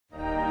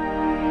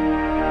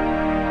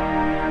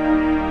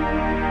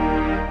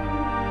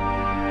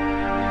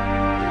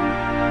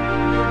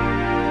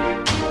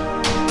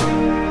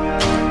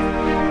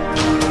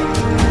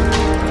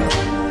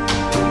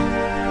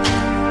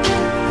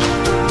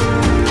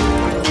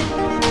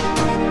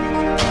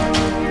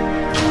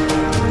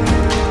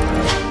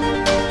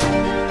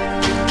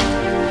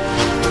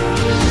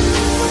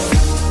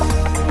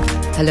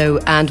Hello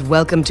and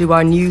welcome to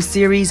our new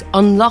series,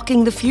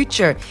 Unlocking the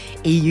Future,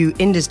 EU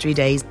Industry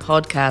Days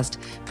podcast,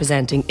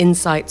 presenting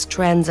insights,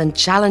 trends and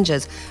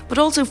challenges, but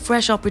also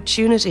fresh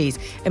opportunities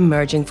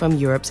emerging from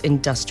Europe's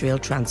industrial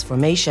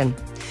transformation.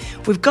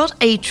 We've got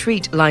a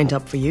treat lined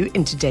up for you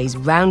in today's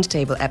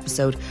roundtable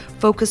episode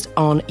focused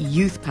on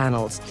youth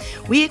panels.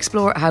 We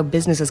explore how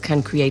businesses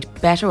can create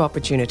better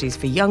opportunities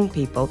for young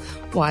people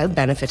while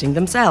benefiting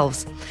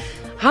themselves.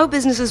 How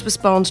businesses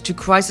respond to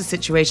crisis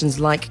situations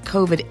like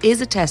COVID is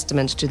a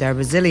testament to their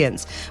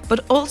resilience, but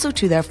also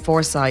to their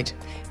foresight.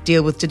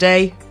 Deal with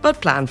today,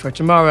 but plan for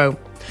tomorrow.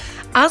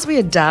 As we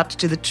adapt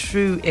to the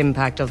true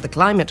impact of the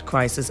climate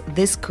crisis,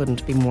 this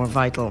couldn't be more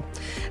vital.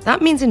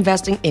 That means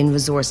investing in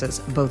resources,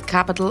 both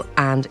capital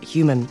and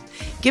human.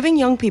 Giving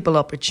young people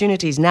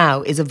opportunities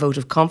now is a vote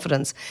of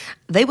confidence.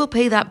 They will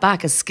pay that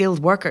back as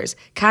skilled workers,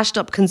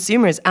 cashed-up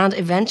consumers, and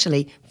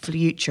eventually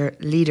future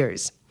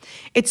leaders.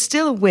 It's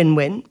still a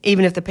win-win,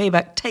 even if the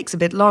payback takes a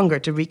bit longer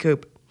to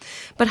recoup.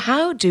 But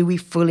how do we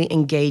fully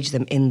engage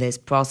them in this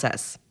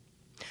process?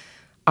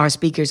 Our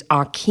speakers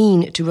are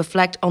keen to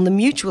reflect on the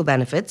mutual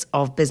benefits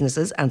of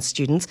businesses and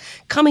students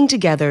coming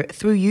together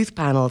through youth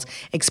panels,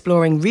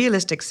 exploring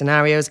realistic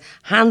scenarios,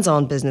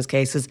 hands-on business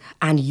cases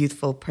and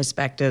youthful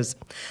perspectives.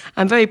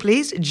 I'm very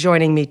pleased.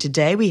 Joining me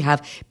today we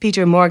have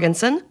Peter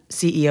Morgensen,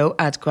 CEO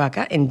at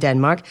Quaka in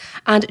Denmark,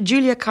 and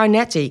Julia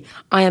Carnetti,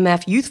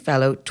 IMF Youth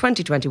Fellow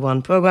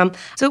 2021 programme.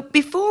 So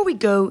before we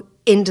go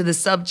into the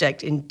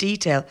subject in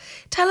detail,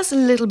 tell us a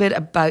little bit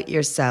about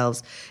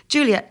yourselves.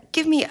 Julia,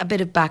 give me a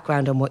bit of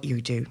background on what you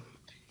do.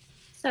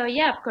 So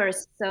of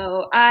course.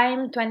 So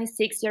I'm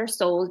 26 years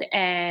old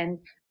and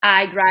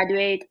I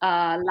graduated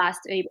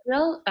last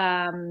April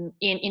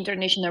in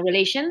international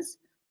relations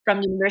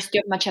from the University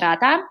of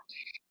Macerata.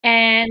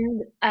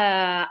 And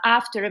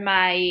after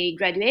my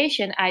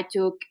graduation, I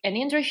took an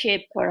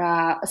internship for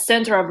a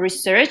center of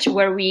research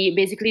where we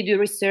basically do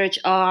research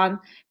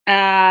on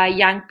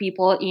young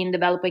people in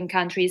developing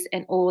countries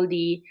and all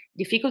the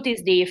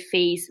difficulties they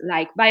face,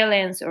 like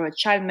violence or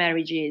child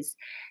marriages.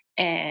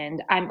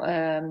 And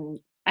I'm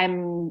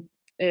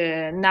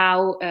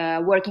now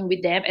working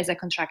with them as a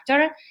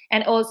contractor.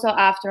 And also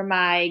after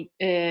my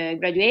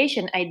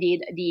graduation, I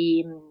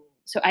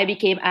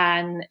became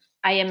an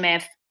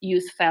IMF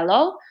Youth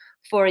Fellow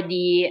for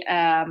the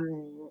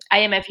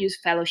IMF Youth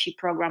Fellowship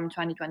Program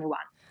 2021.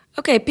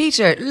 Okay,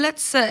 Peter,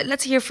 let's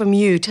hear from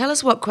you. Tell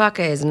us what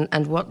Quaka is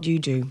and what you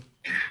do.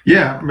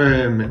 Yeah,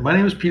 my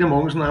name is Peter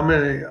Morgensen. I'm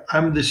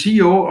the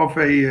CEO of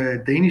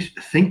a Danish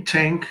think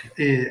tank,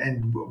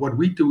 and what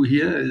we do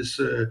here is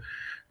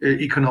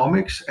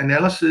economics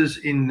analysis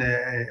in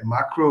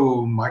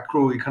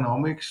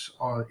microeconomics,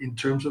 or in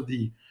terms of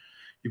you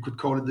could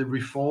call it the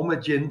reform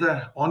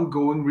agenda,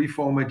 ongoing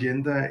reform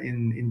agenda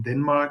in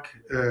Denmark.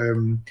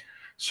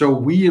 So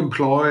we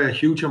employ a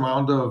huge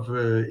amount of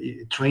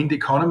trained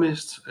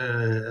economists,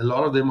 a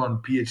lot of them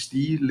on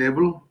PhD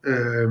level.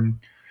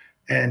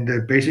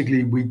 And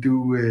basically we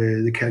do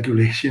the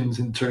calculations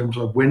in terms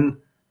of when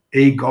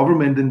a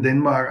government in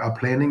Denmark are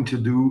planning to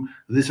do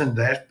this and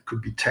that,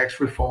 could be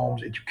tax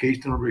reforms,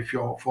 educational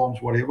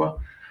reforms, whatever.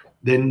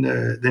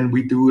 Then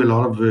we do a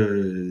lot of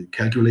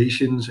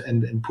calculations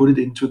and put it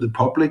into the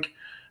public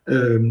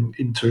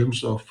in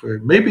terms of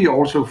maybe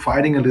also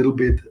fighting a little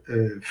bit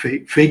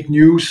fake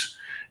news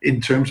in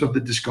terms of the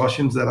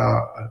discussions that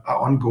are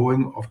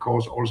ongoing, of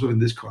course, also in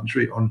this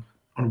country on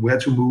where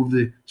to move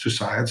the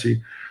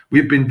society.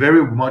 We've been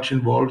very much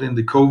involved in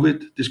the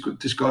COVID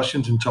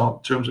discussions in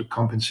terms of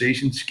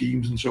compensation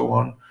schemes and so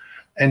on.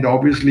 And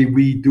obviously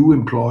we do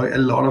employ a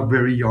lot of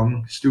very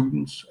young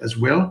students as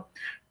well.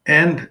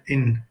 And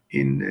in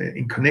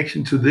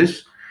connection to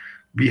this,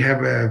 we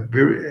have a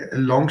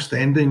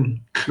long-standing,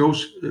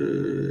 close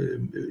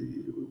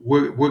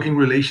working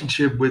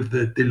relationship with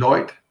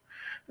Deloitte,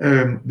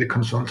 the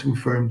consulting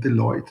firm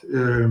Deloitte,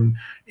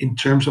 in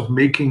terms of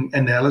making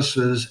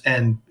analysis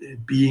and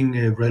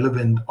being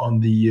relevant on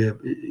the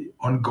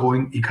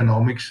ongoing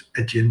economics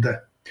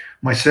agenda.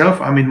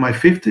 Myself, I'm in my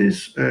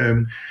 50s,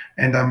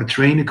 and I'm a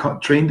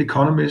trained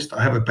economist.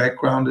 I have a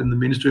background in the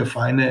Ministry of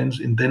Finance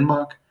in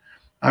Denmark.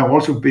 I've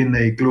also been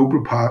a global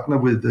partner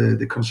with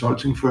the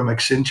consulting firm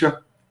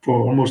Accenture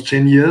for almost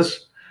 10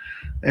 years.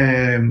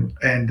 And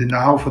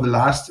now for the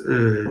last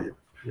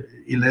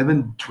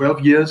 11,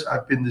 12 years,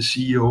 I've been the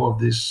CEO of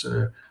this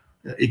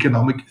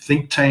economic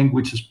think tank,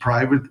 which is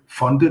private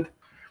funded.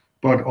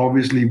 But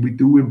obviously we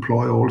do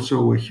employ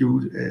also a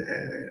huge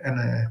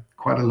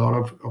quite a lot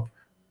of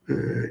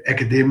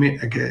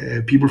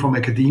people from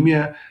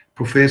academia,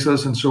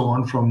 professors and so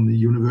on from the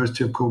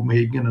University of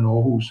Copenhagen and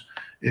Aarhus,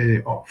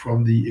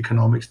 from the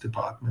economics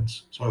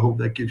departments. So I hope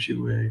that gives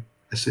you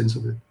a sense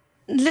of it.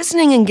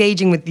 Listening,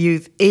 engaging with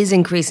youth is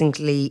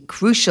increasingly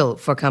crucial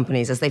for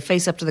companies as they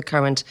face up to the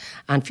current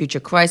and future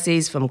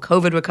crises, from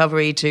COVID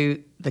recovery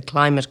to the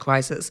climate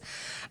crisis.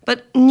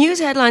 But news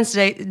headlines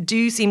today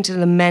do seem to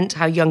lament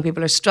how young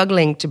people are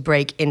struggling to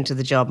break into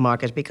the job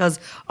market because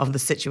of the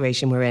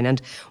situation we're in.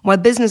 And while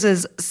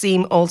businesses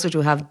seem also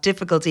to have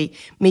difficulty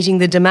meeting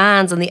the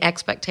demands and the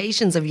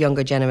expectations of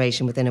younger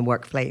generation within a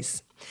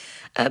workplace.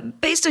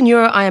 Based on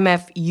your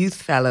IMF Youth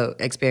Fellow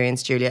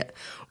experience, Julia,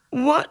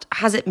 what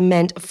has it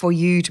meant for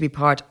you to be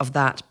part of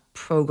that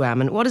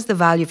programme, and what is the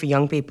value for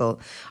young people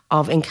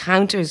of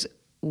encounters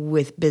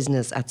with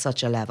business at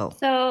such a level?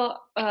 So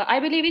I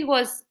believe it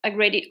was a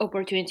great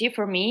opportunity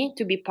for me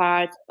to be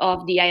part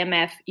of the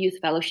IMF Youth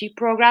Fellowship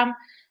Program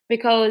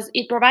because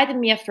it provided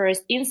me a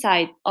first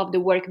insight of the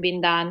work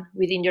being done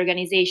within the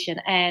organization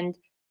and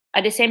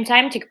at the same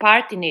time take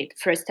part in it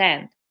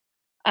firsthand.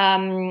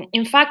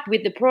 In fact,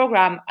 with the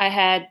program, I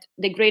had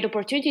the great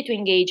opportunity to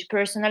engage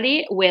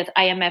personally with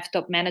IMF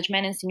top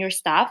management and senior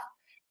staff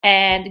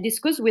and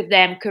discuss with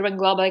them current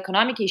global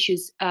economic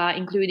issues,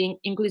 including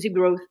inclusive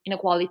growth,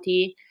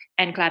 inequality,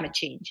 and climate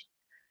change.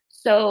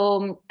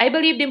 So I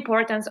believe the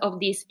importance of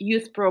these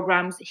youth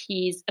programs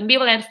is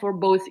ambivalent for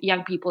both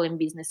young people and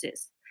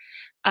businesses.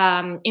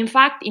 In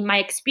fact, in my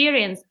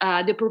experience,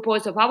 the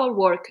purpose of our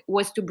work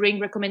was to bring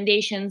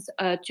recommendations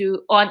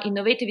on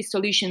innovative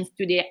solutions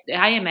to the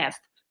IMF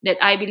that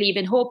I believe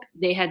and hope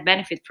they had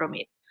benefit from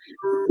it.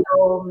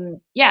 So,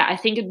 yeah, I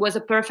think it was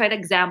a perfect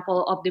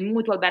example of the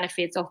mutual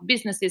benefits of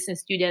businesses and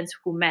students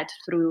who met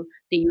through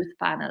the youth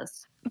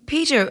panels.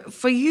 Peter,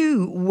 for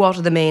you, what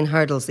are the main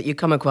hurdles that you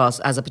come across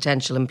as a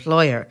potential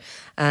employer?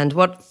 And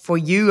what, for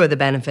you, are the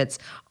benefits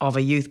of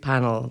a youth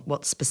panel?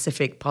 What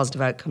specific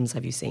positive outcomes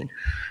have you seen?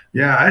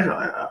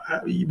 Yeah,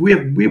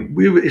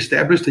 we've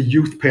established a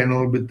youth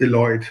panel with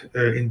Deloitte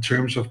in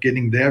terms of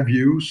getting their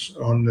views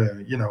on,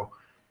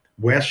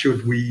 what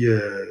should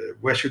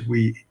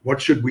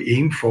we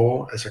aim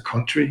for as a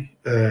country,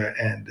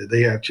 and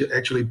they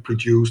actually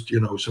produced,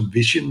 some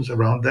visions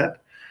around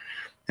that.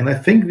 And I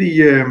think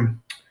the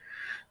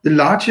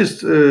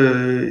largest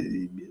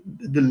the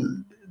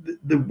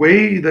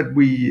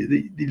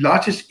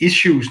largest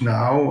issues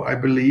now, I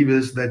believe,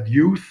 is that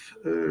youth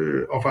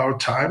of our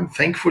time,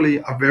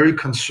 thankfully, are very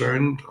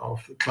concerned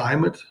of the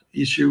climate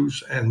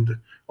issues and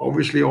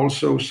obviously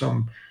also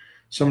some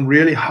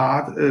really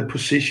hard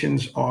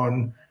positions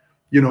on,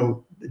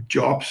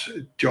 job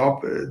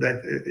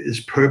that is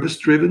purpose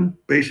driven,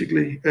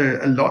 basically,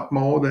 a lot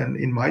more than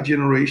in my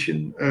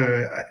generation,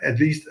 at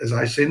least as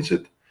I sense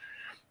it.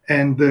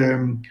 And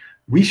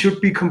we should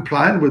be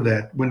compliant with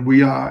that when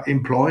we are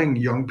employing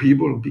young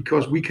people,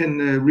 because we can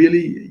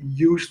really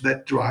use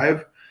that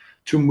drive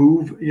to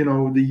move,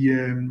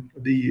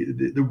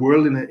 the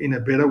world in a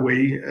better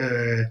way.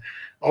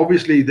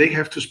 Obviously, they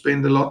have to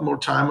spend a lot more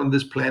time on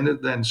this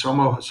planet than some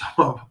of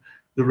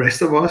the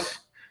rest of us,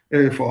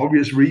 for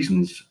obvious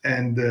reasons.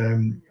 And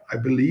I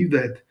believe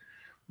that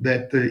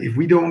if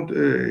we don't,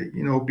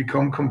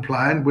 become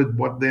compliant with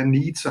what their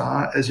needs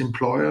are as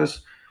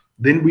employers,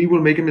 then we will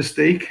make a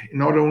mistake,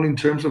 not only in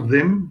terms of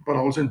them, but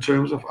also in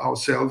terms of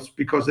ourselves,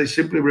 because they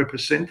simply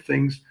represent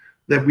things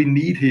that we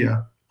need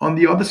here. On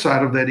the other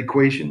side of that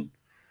equation,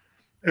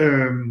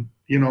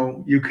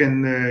 you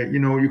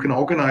can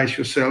organize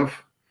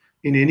yourself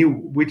in any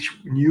which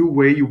new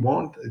way you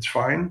want. It's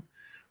fine.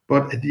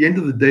 But at the end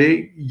of the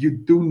day, you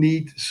do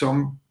need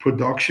some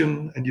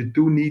production and you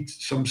do need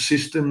some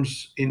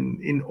systems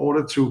in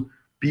order to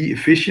be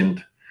efficient.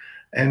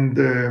 And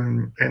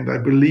I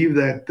believe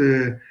that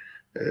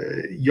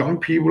young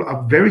people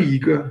are very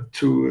eager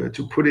to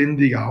put in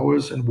the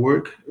hours and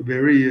work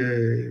very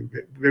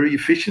very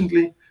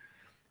efficiently,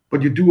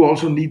 but you do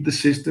also need the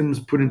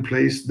systems put in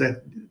place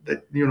that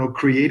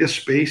create a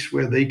space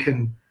where they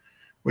can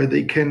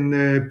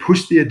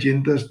push the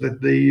agendas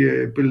that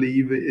they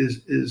believe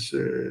is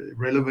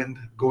relevant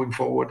going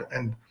forward.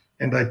 And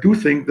I do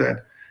think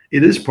that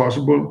it is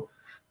possible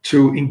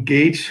to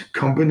engage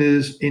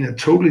companies in a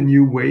totally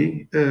new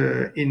way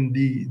in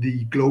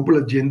the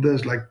global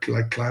agendas like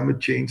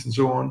climate change and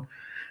so on,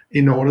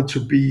 in order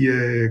to be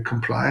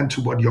compliant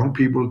to what young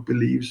people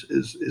believes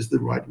is the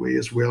right way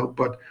as well.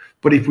 But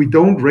if we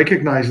don't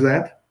recognize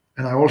that,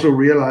 and I also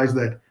realize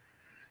that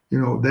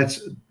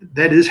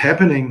that is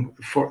happening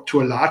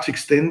to a large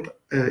extent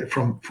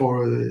for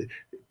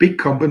big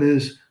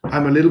companies.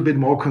 I'm a little bit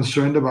more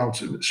concerned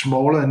about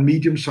smaller and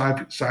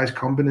medium-sized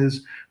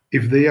companies,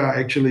 if they are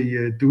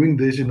actually doing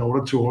this in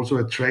order to also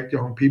attract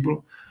young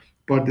people.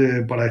 But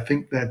I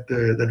think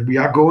that we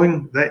are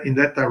going in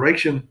that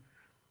direction.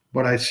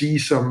 But I see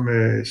some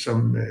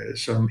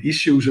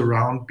issues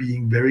around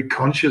being very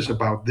conscious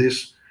about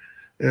this,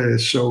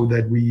 so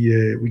that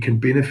we can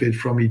benefit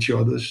from each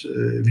other's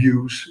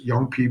views,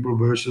 young people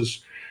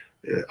versus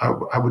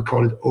I would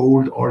call it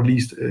old, or at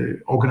least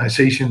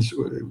organizations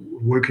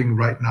working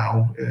right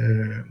now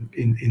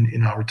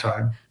in our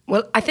time.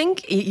 Well, I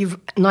think you've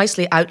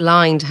nicely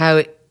outlined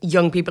how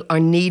young people are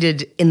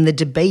needed in the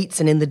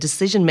debates and in the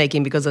decision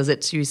making, because,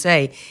 as you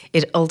say,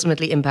 it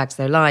ultimately impacts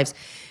their lives.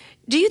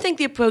 Do you think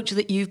the approach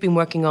that you've been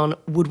working on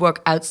would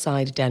work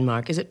outside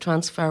Denmark? Is it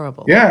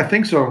transferable? Yeah, I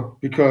think so,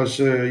 because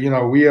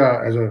we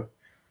are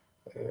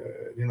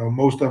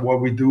most of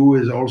what we do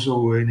is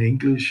also in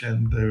English,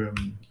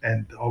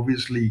 and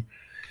obviously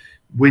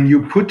when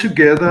you put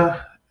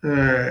together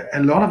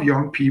a lot of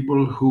young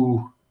people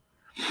who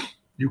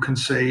you can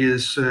say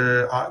is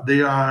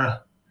they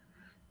are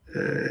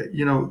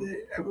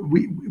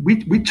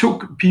we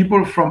took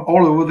people from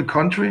all over the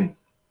country,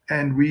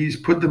 and we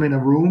put them in a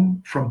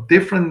room from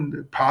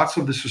different parts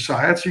of the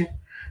society,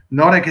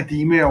 not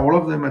academia, all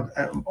of them,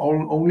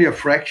 only a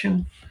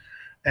fraction,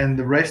 and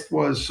the rest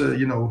was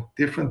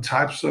different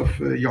types of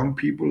young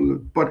people,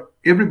 but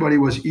everybody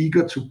was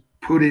eager to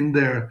put in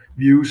their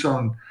views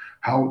on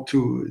how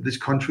this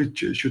country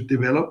should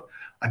develop.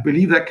 I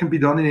believe that can be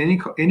done in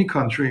any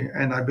country,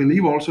 and I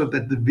believe also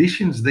that the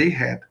visions they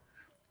had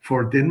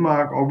for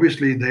Denmark,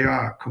 obviously they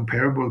are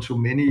comparable to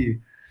many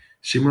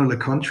similar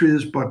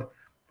countries, but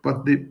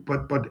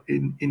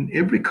in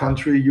every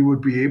country you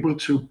would be able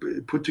to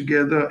put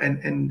together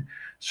and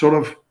sort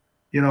of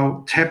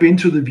tap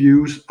into the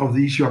views of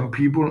these young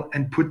people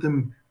and put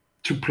them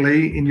to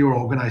play in your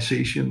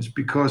organizations,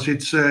 because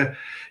it's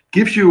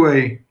gives you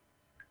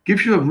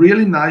a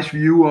really nice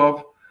view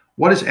of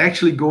what is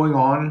actually going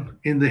on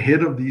in the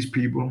head of these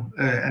people.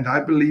 And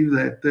I believe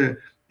that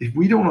if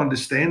we don't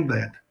understand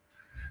that,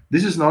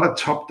 this is not a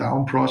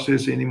top-down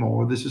process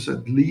anymore. This is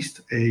at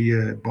least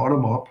a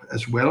bottom-up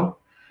as well.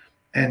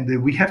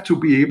 And we have to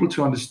be able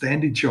to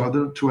understand each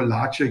other to a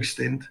larger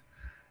extent.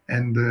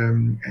 And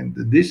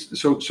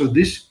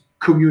this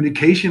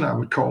communication, I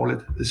would call it,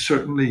 is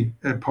certainly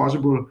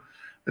possible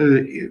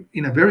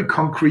in a very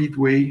concrete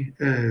way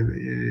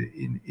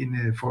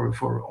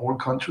for all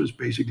countries,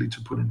 basically,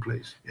 to put in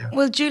place. Yeah.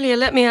 Well, Julia,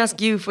 let me ask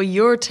you for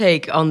your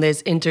take on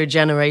this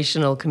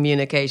intergenerational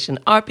communication.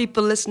 Are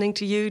people listening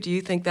to you? Do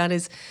you think that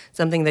is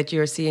something that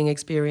you're seeing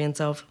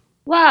experience of?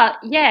 Well,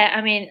 yeah,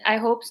 I mean, I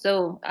hope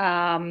so.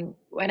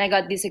 When I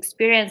got this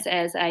experience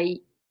as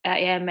a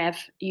IMF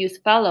Youth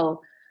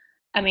Fellow,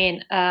 I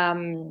mean,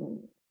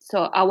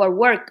 so our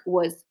work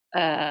was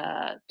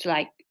to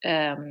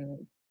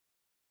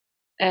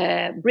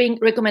bring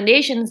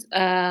recommendations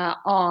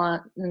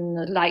on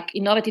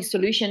innovative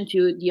solution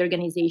to the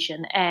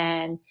organization.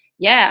 And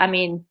yeah, I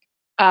mean,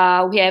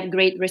 we have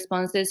great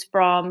responses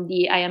from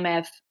the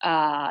IMF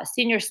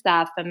senior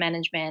staff and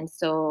management.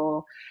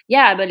 So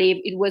yeah, I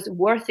believe it was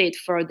worth it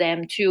for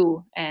them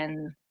too.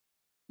 And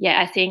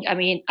yeah, I think, I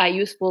mean, a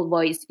useful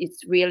voice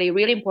is really,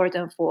 really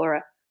important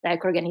for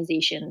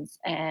organizations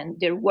and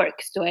their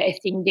work. So I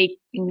think they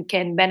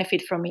can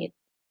benefit from it.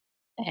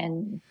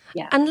 And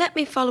yeah. And let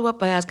me follow up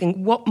by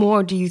asking, what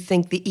more do you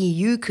think the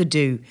EU could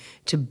do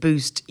to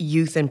boost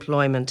youth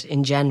employment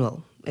in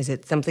general? Is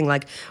it something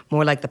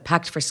more like the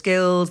Pact for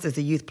Skills? There's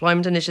the Youth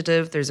Employment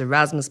Initiative. There's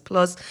Erasmus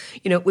Plus.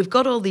 We've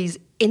got all these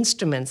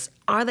instruments.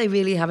 Are they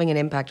really having an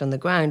impact on the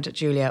ground,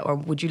 Julia? Or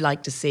would you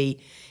like to see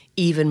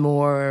even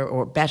more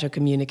or better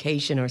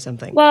communication or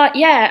something? Well,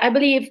 yeah, I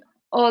believe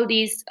all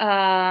these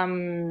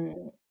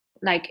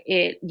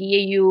the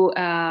EU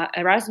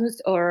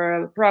Erasmus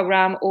or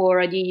program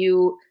or the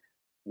EU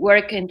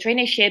work and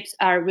traineeships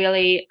are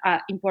really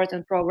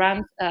important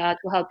programs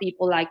to help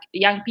people,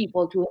 young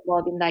people, to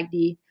involve in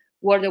the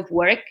world of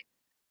work.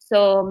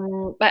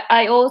 So, but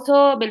I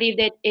also believe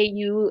that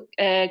EU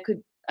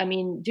could,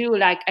 do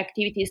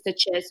activities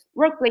such as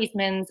work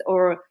placements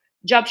or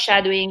job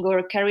shadowing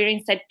or career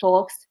insight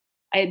talks.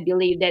 I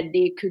believe that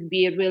they could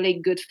be a really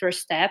good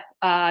first step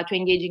to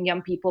engaging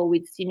young people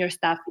with senior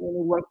staff in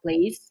the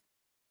workplace.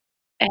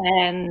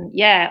 And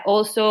yeah,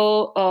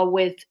 also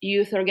with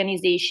youth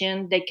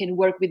organizations that can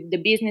work with the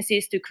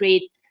businesses to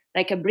create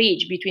a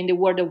bridge between the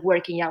world of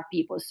work and young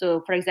people.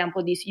 So for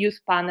example, these youth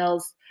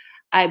panels,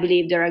 I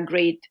believe they're a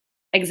great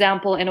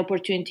example and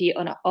opportunity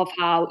of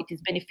how it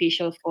is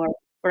beneficial for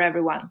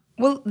everyone.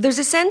 Well, there's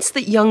a sense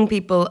that young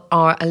people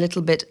are a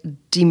little bit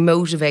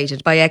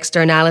demotivated by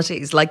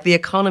externalities like the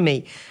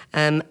economy,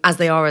 as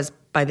they are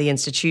by the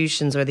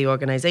institutions or the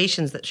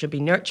organisations that should be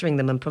nurturing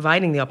them and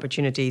providing the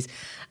opportunities.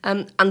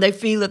 And they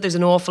feel that there's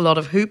an awful lot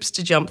of hoops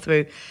to jump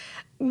through.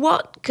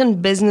 What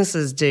can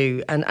businesses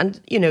do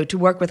and to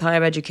work with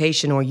higher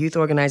education or youth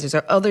organisers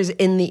or others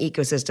in the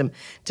ecosystem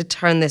to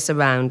turn this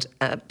around?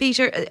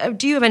 Peter,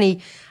 do you have any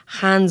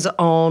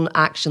hands-on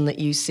action that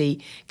you see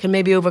can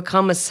maybe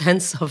overcome a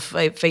sense of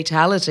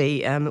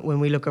fatality when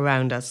we look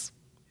around us?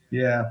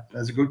 Yeah,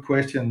 that's a good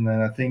question.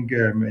 And I think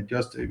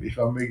if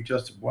I make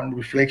just one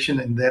reflection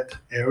in that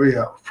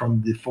area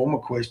from the former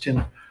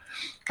question,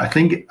 I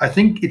think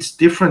it's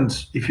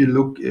different if you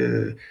look,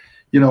 the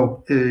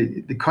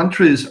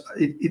countries,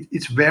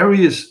 it's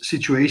various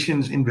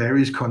situations in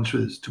various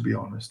countries, to be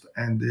honest.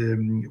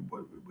 And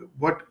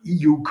what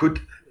EU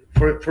could,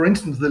 for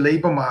instance, the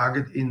labor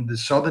market in the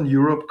Southern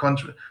European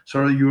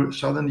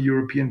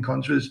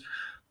countries,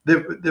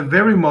 they're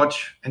very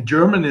much, and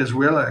Germany as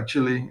well,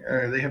 actually,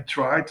 they have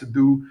tried to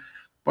do,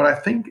 but I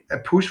think a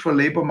push for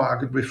labor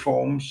market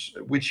reforms,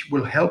 which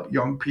will help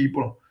young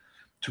people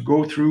to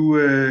go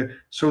through,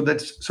 so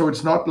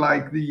it's not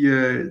like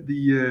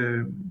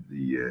the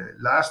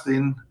last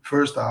in,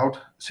 first out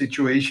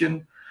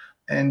situation.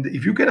 And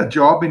if you get a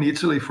job in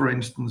Italy, for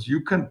instance,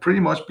 you can pretty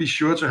much be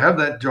sure to have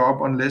that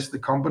job unless the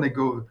company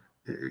goes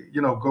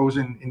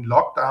in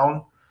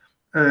lockdown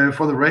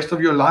for the rest of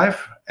your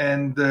life.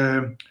 And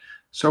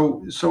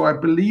so I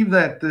believe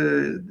that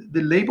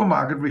the labor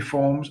market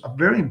reforms are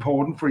very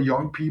important for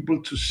young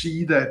people to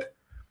see that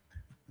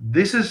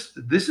this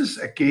is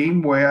a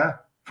game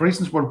where, for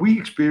instance, what we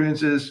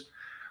experience is,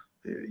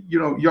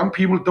 young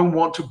people don't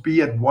want to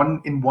be in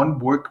one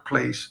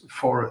workplace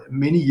for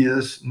many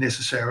years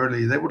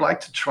necessarily. They would like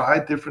to try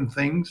different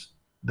things.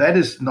 That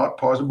is not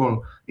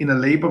possible in a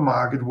labor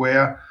market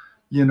where,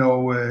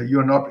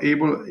 you're not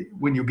able.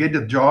 When you get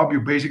a job, you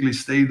basically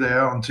stay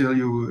there until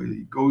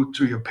you go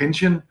to your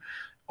pension.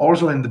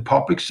 Also in the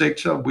public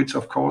sector, which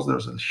of course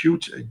there's a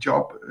huge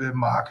job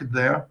market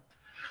there.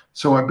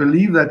 So I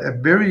believe that a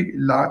very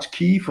large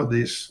key for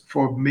this,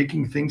 for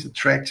making things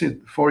attractive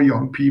for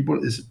young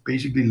people, is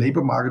basically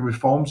labor market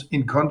reforms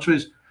in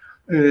countries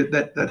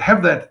that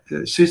have that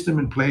system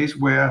in place,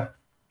 where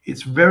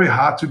it's very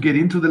hard to get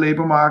into the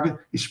labor market,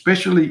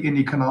 especially in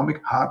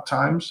economic hard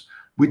times,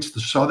 which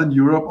the Southern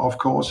Europe, of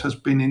course, has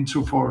been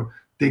into for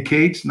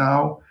decades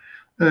now.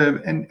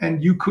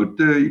 And you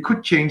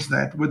could change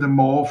that with a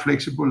more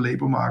flexible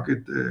labor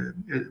market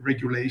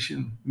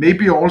regulation.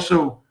 Maybe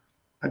also,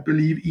 I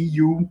believe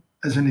EU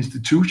as an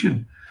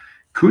institution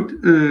could,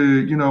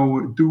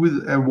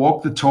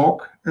 walk the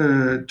talk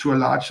to a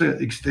larger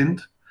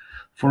extent.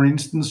 For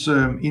instance,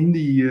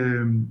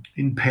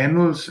 in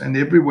panels and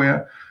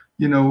everywhere,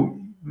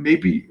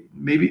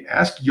 maybe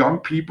ask young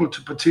people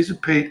to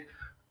participate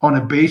on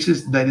a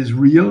basis that is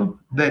real,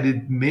 that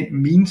it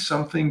means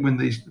something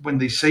when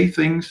they say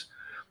things,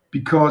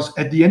 because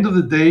at the end of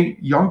the day,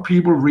 young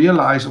people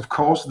realize, of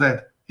course,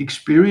 that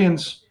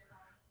experience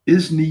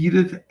is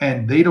needed,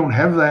 and they don't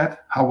have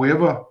that.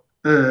 However,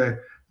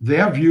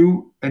 their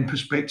view and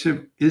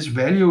perspective is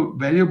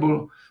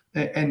valuable,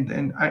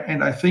 and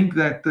I think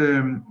that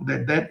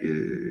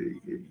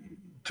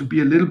to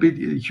be a little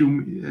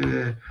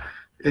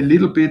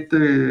bit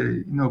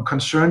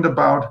concerned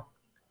about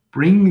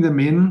bringing them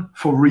in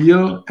for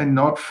real and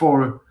not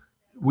for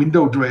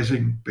window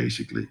dressing,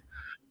 basically.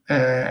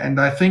 And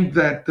I think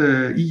that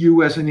the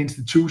EU as an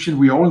institution,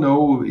 we all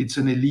know it's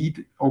an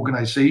elite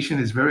organization.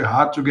 It's very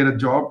hard to get a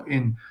job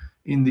in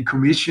the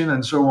Commission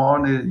and so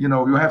on.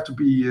 You have to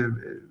be,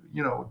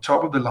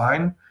 top of the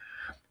line.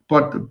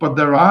 But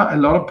there are a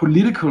lot of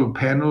political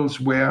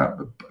panels where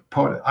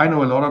I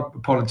know a lot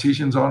of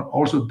politicians,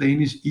 also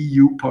Danish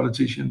EU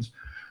politicians,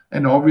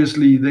 and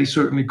obviously they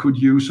certainly could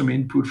use some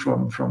input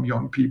from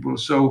young people.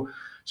 So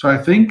I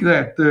think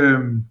that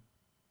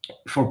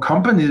for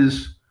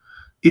companies,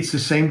 it's the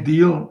same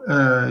deal.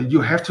 You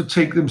have to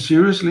take them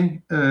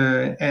seriously,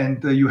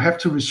 and you have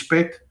to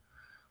respect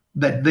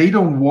that they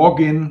don't walk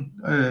in,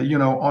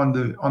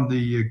 on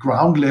the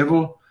ground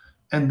level,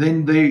 and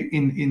then they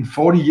in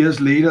 40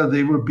 years later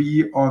they will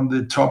be on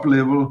the top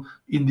level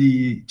in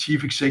the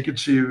chief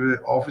executive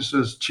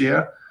officer's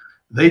chair.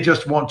 They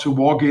just want to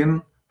walk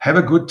in, have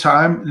a good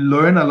time,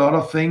 learn a lot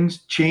of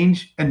things,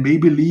 change, and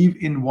maybe leave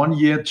in 1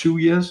 year, 2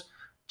 years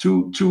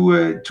to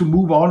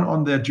move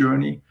on their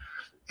journey.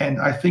 And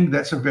I think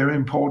that's a very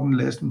important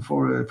lesson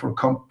for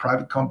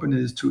private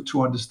companies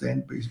to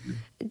understand, basically.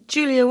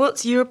 Julia,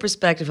 what's your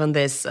perspective on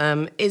this?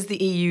 Is the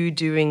EU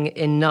doing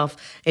enough?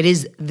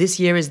 This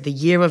year is the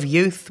year of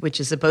youth, which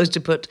is supposed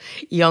to put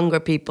younger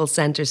people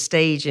centre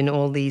stage in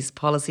all these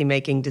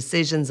policy-making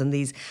decisions and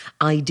these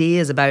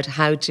ideas about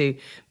how to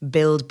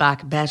build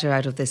back better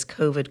out of this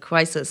COVID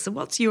crisis. So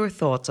what's your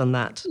thoughts on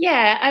that?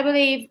 Yeah, I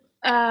believe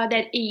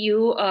that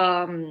EU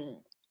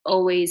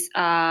always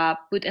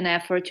put an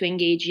effort to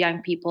engage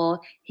young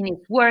people in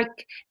its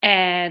work,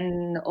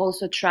 and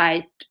also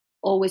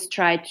always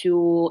try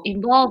to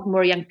involve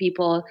more young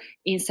people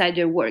inside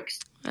their works.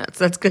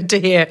 That's good to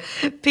hear.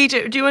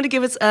 Peter, do you want to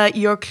give us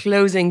your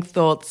closing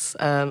thoughts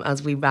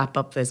as we wrap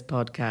up this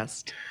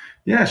podcast?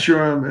 Yeah,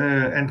 sure.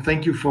 And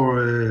thank you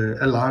for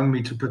allowing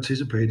me to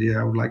participate here.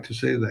 I would like to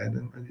say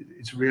that.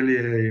 It's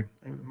really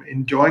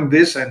enjoying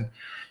this, and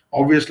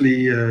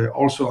obviously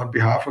also on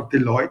behalf of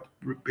Deloitte,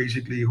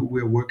 basically, who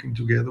we're working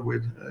together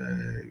with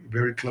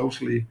very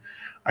closely.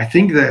 I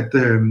think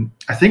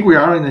we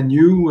are in a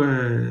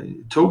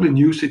totally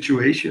new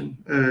situation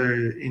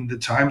in the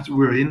times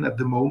we're in at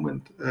the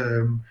moment.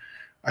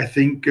 I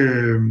think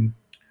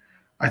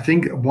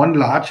one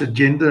large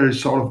agenda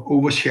is sort of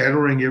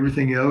overshadowing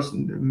everything else,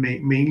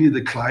 mainly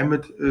the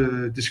climate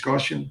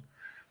discussion.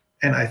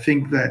 And I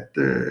think that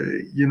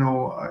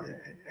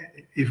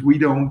if we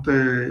don't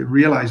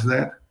realize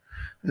that,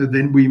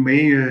 then we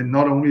may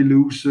not only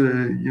lose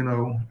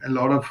a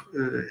lot of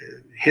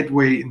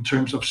headway in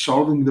terms of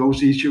solving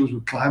those issues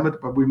with climate,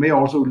 but we may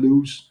also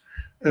lose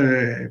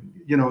the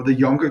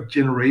younger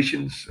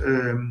generations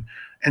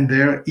and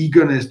their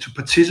eagerness to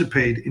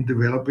participate in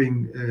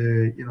developing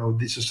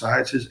the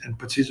societies and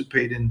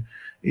participate in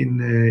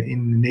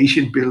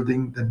nation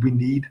building that we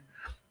need.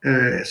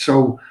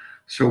 So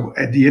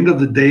at the end of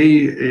the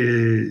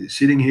day,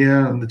 sitting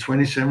here on the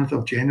 27th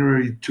of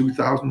January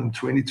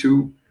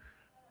 2022,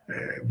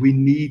 we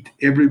need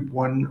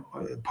everyone,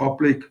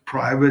 public,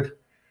 private,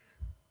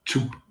 to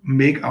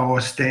make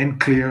our stand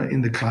clear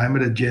in the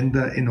climate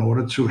agenda in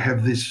order to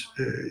have this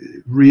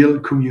real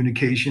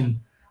communication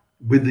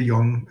with the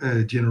young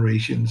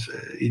generations.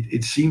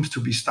 It seems to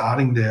be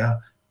starting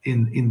there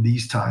in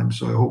these times.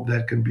 So I hope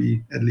that can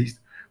be at least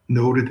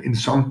noted in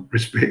some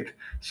respect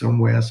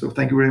somewhere. So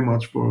thank you very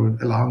much for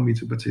allowing me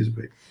to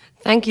participate.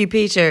 Thank you,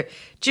 Peter.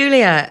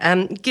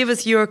 Julia, give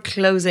us your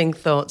closing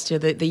thoughts. You're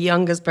the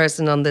youngest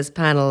person on this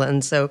panel,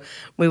 and so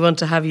we want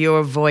to have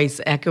your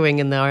voice echoing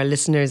in our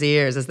listeners'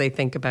 ears as they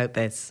think about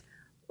this.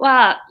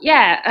 Well,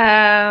 yeah,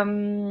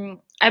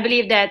 I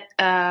believe that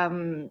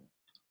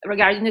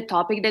regarding the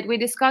topic that we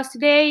discussed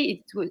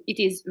today, it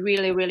is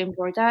really, really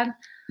important.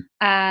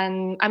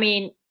 And I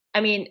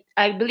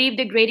believe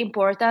the great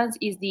importance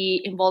is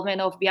the involvement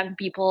of young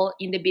people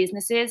in the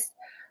businesses.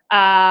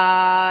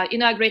 A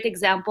great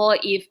example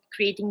is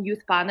creating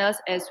youth panels,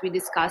 as we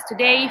discussed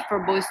today, for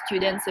both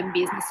students and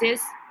businesses.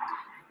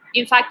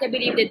 In fact, I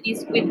believe that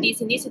with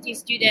these initiatives,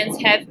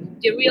 students have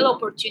the real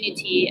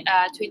opportunity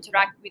to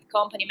interact with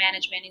company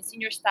management and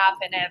senior staff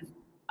and have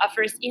a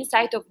first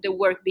insight of the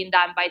work being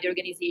done by the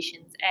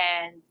organizations.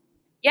 And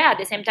at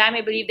the same time,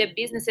 I believe that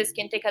businesses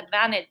can take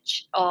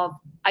advantage of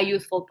a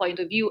youthful point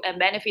of view and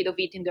benefit of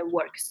it in their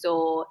work.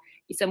 So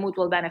it's a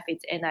mutual benefit,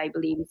 and I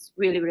believe it's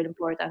really, really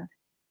important.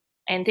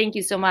 And thank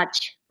you so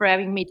much for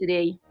having me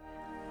today.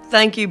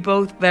 Thank you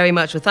both very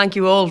much. Well, thank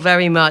you all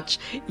very much.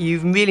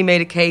 You've really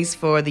made a case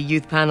for the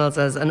youth panels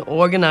as an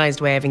organised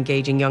way of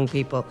engaging young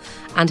people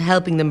and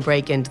helping them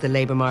break into the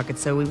labour market.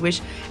 So we wish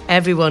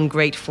everyone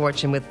great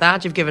fortune with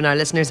that. You've given our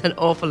listeners an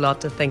awful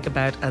lot to think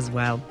about as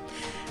well.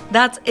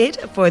 That's it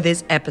for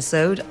this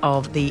episode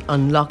of the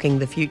Unlocking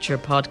the Future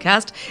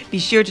podcast. Be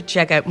sure to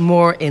check out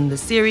more in the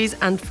series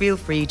and feel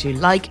free to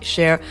like,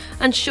 share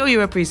and show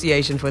your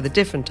appreciation for the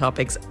different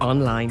topics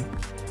online.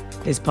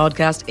 This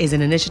podcast is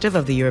an initiative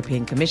of the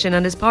European Commission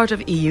and is part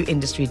of EU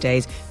Industry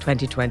Days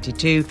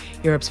 2022,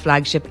 Europe's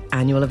flagship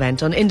annual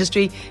event on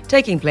industry,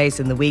 taking place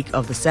in the week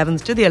of the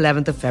 7th to the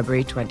 11th of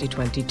February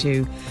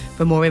 2022.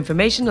 For more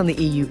information on the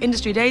EU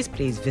Industry Days,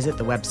 please visit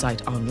the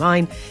website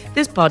online.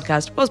 This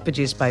podcast was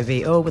produced by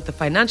VO with the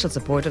financial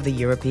support of the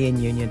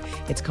European Union.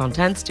 Its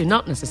contents do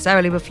not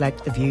necessarily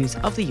reflect the views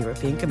of the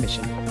European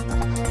Commission.